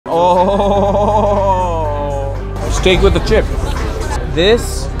Steak with the chip.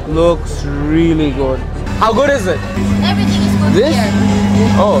 This looks really good. How good is it? Everything is good This? here.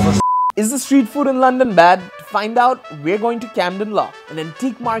 Oh. Is the street food in London bad? To find out, we're going to Camden Lock, an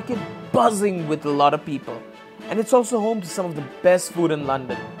antique market buzzing with a lot of people. And it's also home to some of the best food in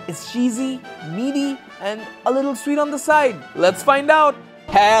London. It's cheesy, meaty, and a little sweet on the side. Let's find out.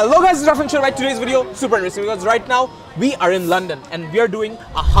 Hello guys, it's Rafsan. Right, today's video super interesting because right now we are in London and we are doing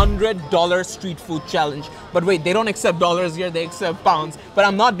a $100 street food challenge. But wait, they don't accept dollars here, they accept pounds. But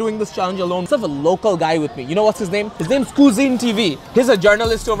I'm not doing this challenge alone. I have a local guy with me. You know what's his name? His name's Cuisine TV. He's a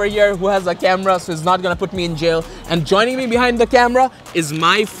journalist over here who has a camera, so he's not gonna put me in jail. And joining me behind the camera is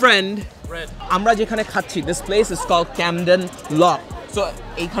my friend Red. Amra jekhane khachi. This place is called Camden Lock. So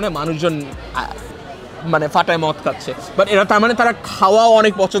ekhane manushjon মানে ফাটায় মদ খাচ্ছে but এরা তার মানে তারা খাওয়া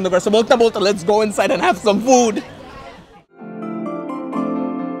অনেক পছন্দ করে সো বলতে বলতে let's go inside and have some food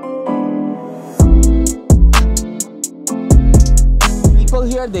people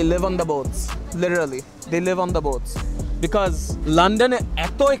here they live on the boats literally they live on the boats because London is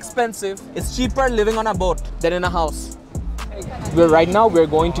so expensive it's cheaper living on a boat than in a house. Right now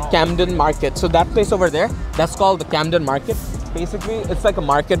we're going to Camden Market, so that place over there that's called the Camden Market. Basically, it's like a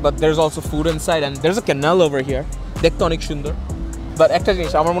market, but there's also food inside, and there's a canal over here. Dekhte onek sundor. But ekta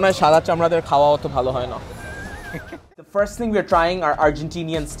jinish, amar mone hoy sada chamrader khawa oto bhalo hoy na. The first thing we're trying are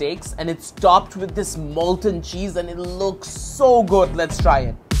Argentinian steaks, and it's topped with this molten cheese, and it looks so good. Let's try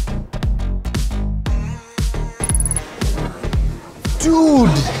it.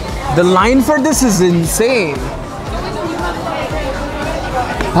 Dude, the line for this is insane.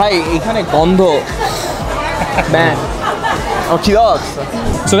 Hi, ekhane gandho. Man. Okay,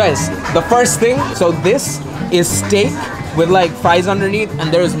 so guys, the first thing, so this is steak with like fries underneath and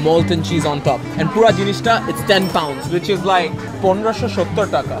there is molten cheese on top. And pura jinishta, it's 10 pounds, which is like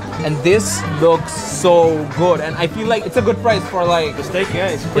 1570 taka. And this looks so good. And I feel like it's a good price for like... The steak,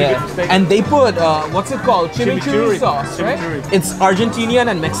 yeah, it's pretty good steak. And they put, what's it called? Chimichurri sauce, right? It's Argentinian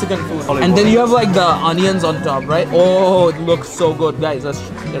and Mexican food. And then you have like the onions on top, right? Oh, it looks so good. Guys, let's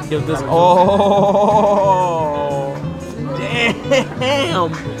give this... Oh!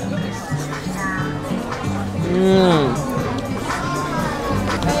 Damn!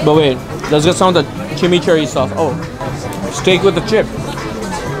 But wait, let's get some of the chimichurri sauce. Oh, steak with the chip.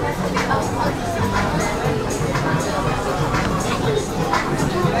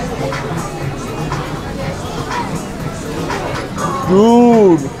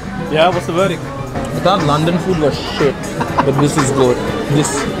 Dude! Yeah, what's the verdict? I thought London food was shit, but this is good.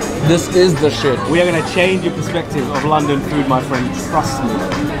 This is the shit. We are going to change your perspective of London food, my friend. Trust me.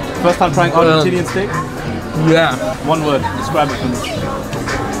 First time trying Argentinian steak? Yeah. One word, describe it for me.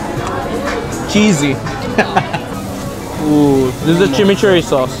 Cheesy. Ooh, this is the chimichurri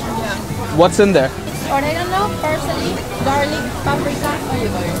sauce. What's in there? Oregano, parsley, garlic, paprika,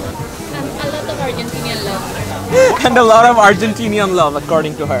 olive oil. And a lot of Argentinian love. And a lot of Argentinian love,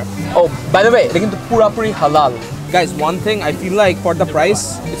 according to her. Oh, by the way, it's pura-puri halal. Guys, one thing, I feel like for the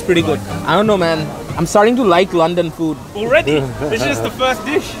price, it's pretty good. I don't know, man. I'm starting to like London food. Already? This is the first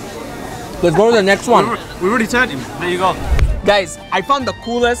dish. Let's go to the next one. We already turned him. There you go. Guys, I found the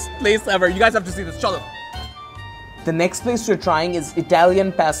coolest place ever. You guys have to see this. Chalo. The next place we're trying is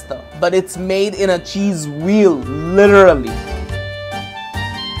Italian pasta, but it's made in a cheese wheel, literally.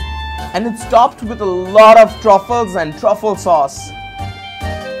 And it's topped with a lot of truffles and truffle sauce.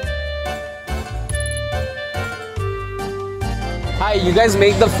 Hi, you guys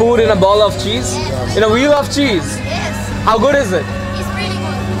make the food in a ball of cheese? Yes. In a wheel of cheese? Yes. How good is it? It's really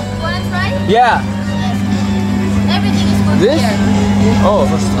good. You want to try? Yeah. Yes. Everything is good This? here. Oh,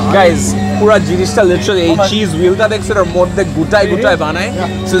 guys, pura jinishta literally a cheese wheel ta dekhche or moddhe gutai gutai banay.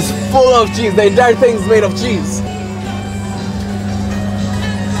 So it's full of cheese. The entire thing is made of cheese.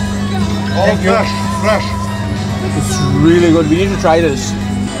 All fresh, fresh. It's really good. We need to try this.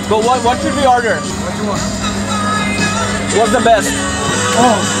 So what should we order? What do you want? What's the best?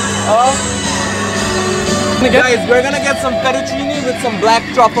 Guys, we're gonna get some fettuccine with some black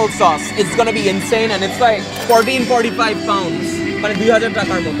truffle sauce. It's gonna be insane and it's like 45 pounds.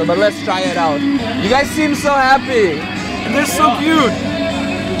 But let's try it out. You guys seem so happy. And they're so cute.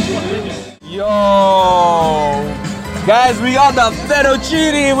 Yo! Guys, we got the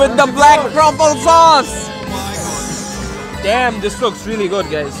fettuccine with the black truffle sauce. Damn, this looks really good,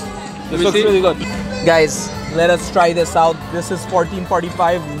 guys. This looks really good. Guys, let us try this out. This is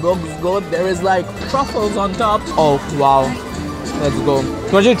 14.45. Looks good. There is like truffles on top. Oh wow! Let's go.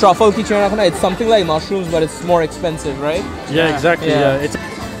 Truffle ki it's something like mushrooms, but it's more expensive, right? Yeah, exactly. Yeah. It's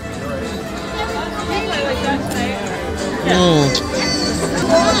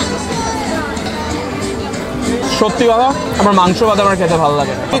সত্যি কথা আমার মাংস ভাত আমার খেতে ভালো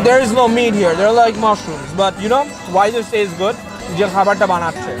লাগে না। There is no meat here. They're like mushrooms. But you know why this tastes good? যে খাবারটা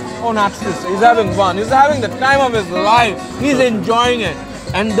বানাচ্ছে ও নাচছে, he's having fun, he's having the time of his life, he's enjoying it,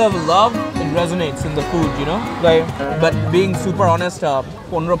 and the love, it resonates in the food, you know, like, but being super honest,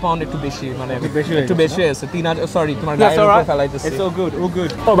 15 pound একটু বেশি, মানে একটু বেশি আছে, 3 sorry তোমার গায়ের উপর ফেলাইতেছি। It's all good, all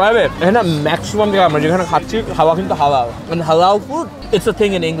good. Oh by the way, এখানে ম্যাক্সিমাম জায়গা আমরা যেখানে খাচ্ছি খাওয়া কিন্তু হালাল, and halal food it's a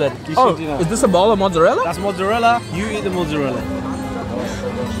thing in England. Is this a ball of mozzarella? That's mozzarella. You eat the mozzarella.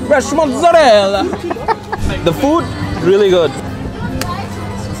 Fresh mozzarella. The food really good.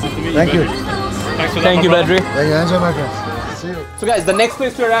 Thank you. Thank you, Bedri. Thank you. Enjoy, my friend. See you. So guys, the next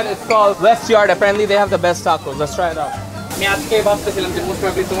place we're at is called West Yard. Apparently they have the best tacos. Let's try it out. আমি আজকে ভাবতেছিলাম যে most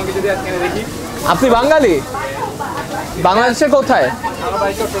probably তোমাকে যদি আজকে দেখি আপনি বাঙালি? বাংলাদেশে কোথায়? আমার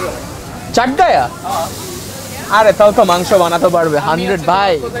বাড়ি চট্টগ্রাম। চাটগায়া? আরে তাও তো মাংস বানাতে পারবে 100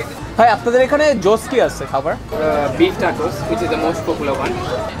 ভাই। ভাই আপনাদের এখানে জোস কি আছে খাবার? Beef tacos, which is the most popular one.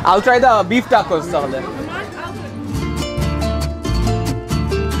 I'll try the beef tacos তাহলে।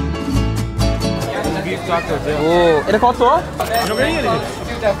 Beef tacos, yeah. Oh, এটা কত?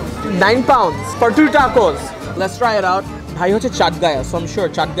 9 pounds for 2 tacos. Let's try it out. ভাই হচ্ছে চাটগায়া, so I'm sure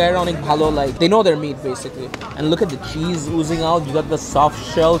চাটগায়ার অনেক ভালো, like they know their meat basically. And look at the cheese oozing out. You got the soft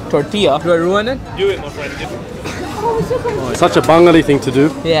shell tortilla. Do I ruin it? Do it, my friend. Such a Bengali thing to do.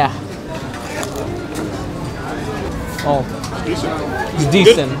 Yeah. Oh. It's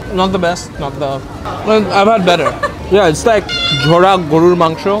decent. Not the best. Not the. Well, I've had better. Yeah, it's like jhora gorur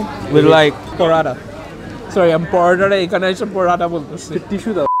mangsho with like porata. Sorry, I'm porata. Ekhane eসে porata বলতেছি.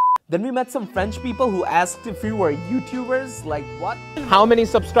 Tissue though. Then we met some French people who asked if we were YouTubers. Like what? How many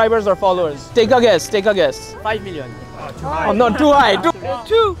subscribers or followers? Take a guess. Take a guess. 5 million. Oh no, too high.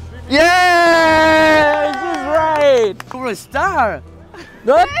 Two. Yeah, she's right. You're a star.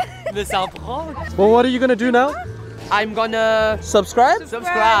 Good. The South Pole. Well, what are you gonna do now? I'm gonna Subscribe.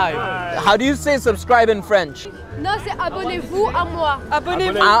 subscribe. How do you say subscribe in French? Non, c'est abonnez-vous à moi.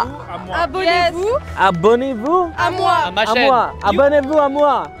 Abonnez-vous Abonnez-vous Abonnez-vous à moi. à ma à chaîne. moi. Abonnez-vous à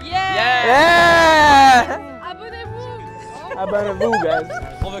moi. Yeah. Yeah. Abonnez-vous. Abonnez-vous, guys.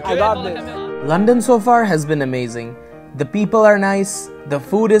 On veut I got this. London so far has been amazing. The people are nice, the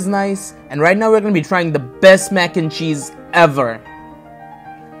food is nice, and right now we're going to be trying the best mac and cheese ever.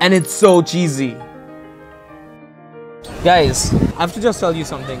 And it's so cheesy. Guys, I have to just tell you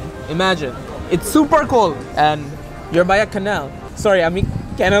something. Imagine, it's super cold and you're by a canal. Sorry, আমি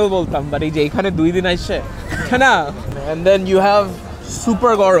canal বলতাম, but এই যে এখানে 2 দিন আইছে canal. And then you have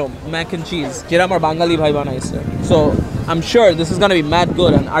super গরম mac and cheese যেটা আমার বাঙালি ভাই বানাইছে. So I'm sure this is gonna be mad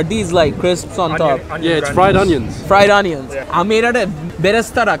good. And are these like crisps on top? Yeah, it's fried onions. Fried onions. আমি এটাতে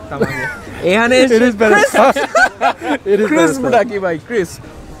বেরেস্তা রাখতাম আগে। এখানে It is better. It is crisp better. রাখি ভাই, crisp.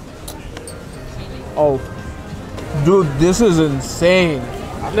 Oh. Dude, this is insane.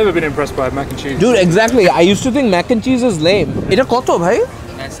 I've never been impressed by mac and cheese. Dude, exactly. I used to think mac and cheese is lame. এটা কত ভাই?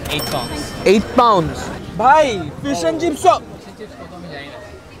 That's 8 pounds. 8 pounds. ভাই, fish and chips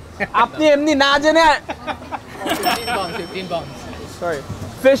আপনি এমনি না জেনে 15 pounds. sorry.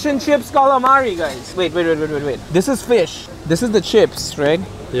 Fish and chips calamari, guys. Wait. This is fish. This is the chips, right?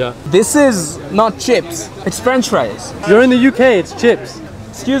 Yeah. This is not chips. It's French fries. You're in the UK, it's chips.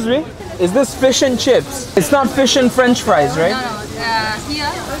 Excuse me? Is this fish and chips? It's not fish and French fries, right? No,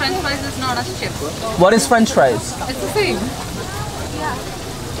 here French fries is not a chip. What is French fries? It's the same.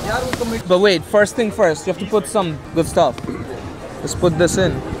 But wait, first thing first, you have to put some good stuff. Let's put this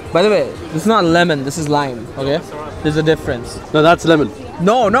in. By the way, this is not lemon, this is lime, okay? There's a difference. No, that's lemon.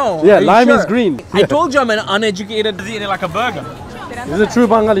 No. Yeah, Are you lime sure? is green. I told you I'm an uneducated. Eating it like a burger. This is a true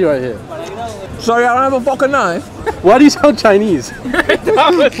Bengali right here. Sorry, I don't have a fucking knife. Why do you sound Chinese?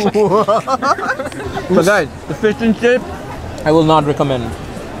 But guys, the fish and chip, I will not recommend.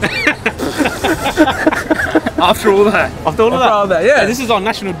 After all that. After all that, yeah. This is our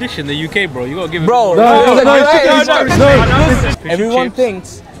national dish in the UK, bro. You gotta give it. Bro, No, it's a no, great- no. Everyone chips. thinks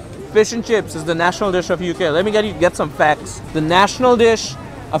fish and chips is the national dish of UK. Let me get some facts. The national dish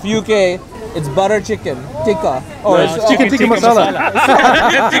of UK, it's butter chicken tikka. No, it's chicken tikka masala.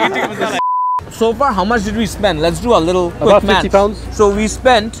 So far, how much did we spend? Let's do a little quick About 50 math. pounds. So we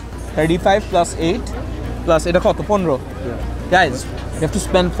spent 35 plus 8 plus এটা কত 15. Guys, we have to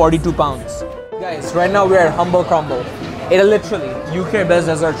spend 42 pounds. Guys, right now we're at Humble Crumble. It literally UK best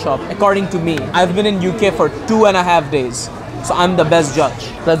dessert shop according to me. I've been in UK for 2.5 days, so I'm the best judge.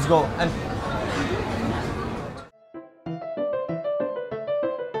 Let's go. And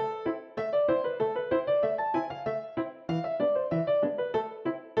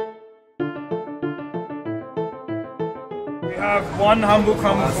We have one One humble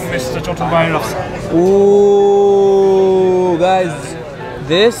crumble from Mr. Chotobhai Rafsan. Ooh, guys,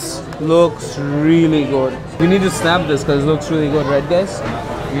 this looks really good. We need to snap this because it looks really good, right, guys?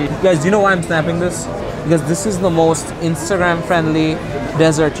 Guys, do you know why I'm snapping this? Because this is the most Instagram-friendly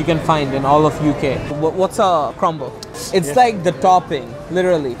dessert you can find in all of UK. What's a crumble? It's like the topping,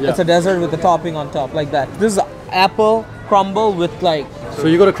 literally. Yeah. It's a dessert with the topping on top, like that. This is apple crumble with like... So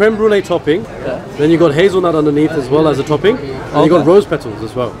you got a creme brulee topping, then you got hazelnut underneath as well as a topping, and you got rose petals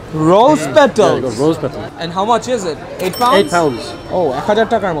as well. Rose petals! Yeah, you got rose petals. And how much is it? 8 pounds? 8 pounds. Oh, 1000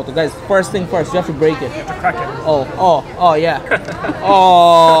 takar moto. Guys, first thing first, you have to break it. To crack it. Oh, yeah.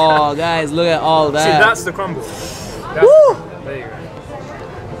 Oh, guys, look at all that. See, that's the crumble. That's Woo! There you go.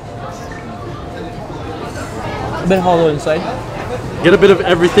 A bit hollow inside. Get a bit of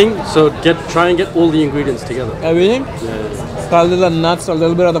everything, so try and get all the ingredients together. Everything? Yeah. Got a little nuts, a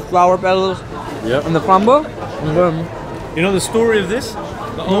little bit of the flower petals, Yep. and the crumble. You know the story of this?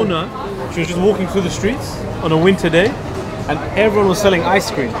 The owner, she was just walking through the streets on a winter day, and everyone was selling ice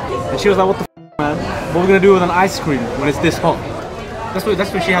cream. And she was like, what the f, man? What are we gonna do with an ice cream when it's this hot? That's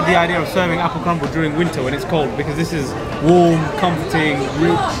where she had the idea of serving apple crumble during winter when it's cold, because this is warm, comforting,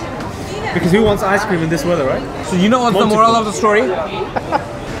 rich. Because who wants ice cream in this weather, right? So you know what's the moral of the story?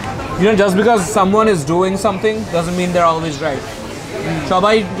 You know, just because someone is doing something doesn't mean they're always right.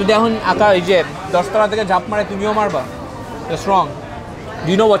 সবাই যদি এখন আঁকা এই যে 10 তলা থেকে ঝাঁপ মারে তুমিও মারবা. That's wrong. Do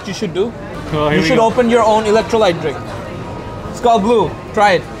you know what you should do? You should open your own electrolyte drink. It's called Blue.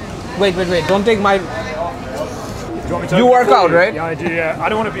 Try it. Wait. Don't take my... You work out, right? Yeah, I do, yeah. I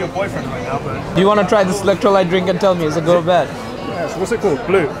don't want to be your boyfriend right now, but... Do you want to try this electrolyte drink and tell me, is it good or bad? Yeah, so what's it called?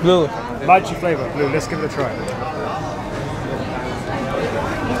 Blue. Blue. Lychee flavour. Blue. Let's give it a try.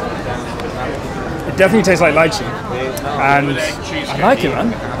 It definitely tastes like lychee. And I like it, man.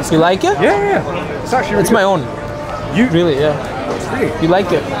 You like it? Yeah. It's actually really It's my own. You Really, yeah. Really? You like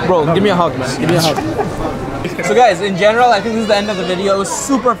it? Bro, give me a hug, man. Give me a hug. So guys, in general, I think this is the end of the video. It was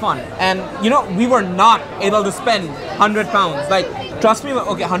super fun. And you know, we were not able to spend 100 pounds. Like, trust me,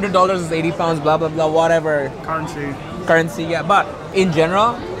 okay, $100 is 80 pounds, blah, blah, blah, whatever. Currency, yeah. But in general,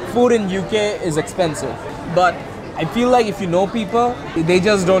 food in UK is expensive. But I feel like if you know people, they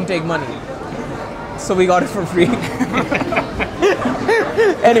just don't take money. So we got it for free.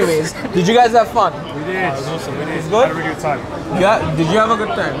 Anyways, did you guys have fun? We did. It was awesome. We did. It's good? Had a really good time. Yeah. Did you have a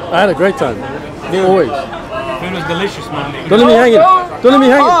good time? I had a great time. Always. Food was delicious, man. Don't let me hang it. Don't let me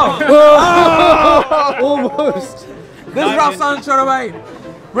hang it. Oh. Almost. This is Rafsan Chotobhai,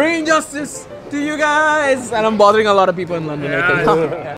 bringing justice to you guys. And I'm bothering a lot of people in London, I think.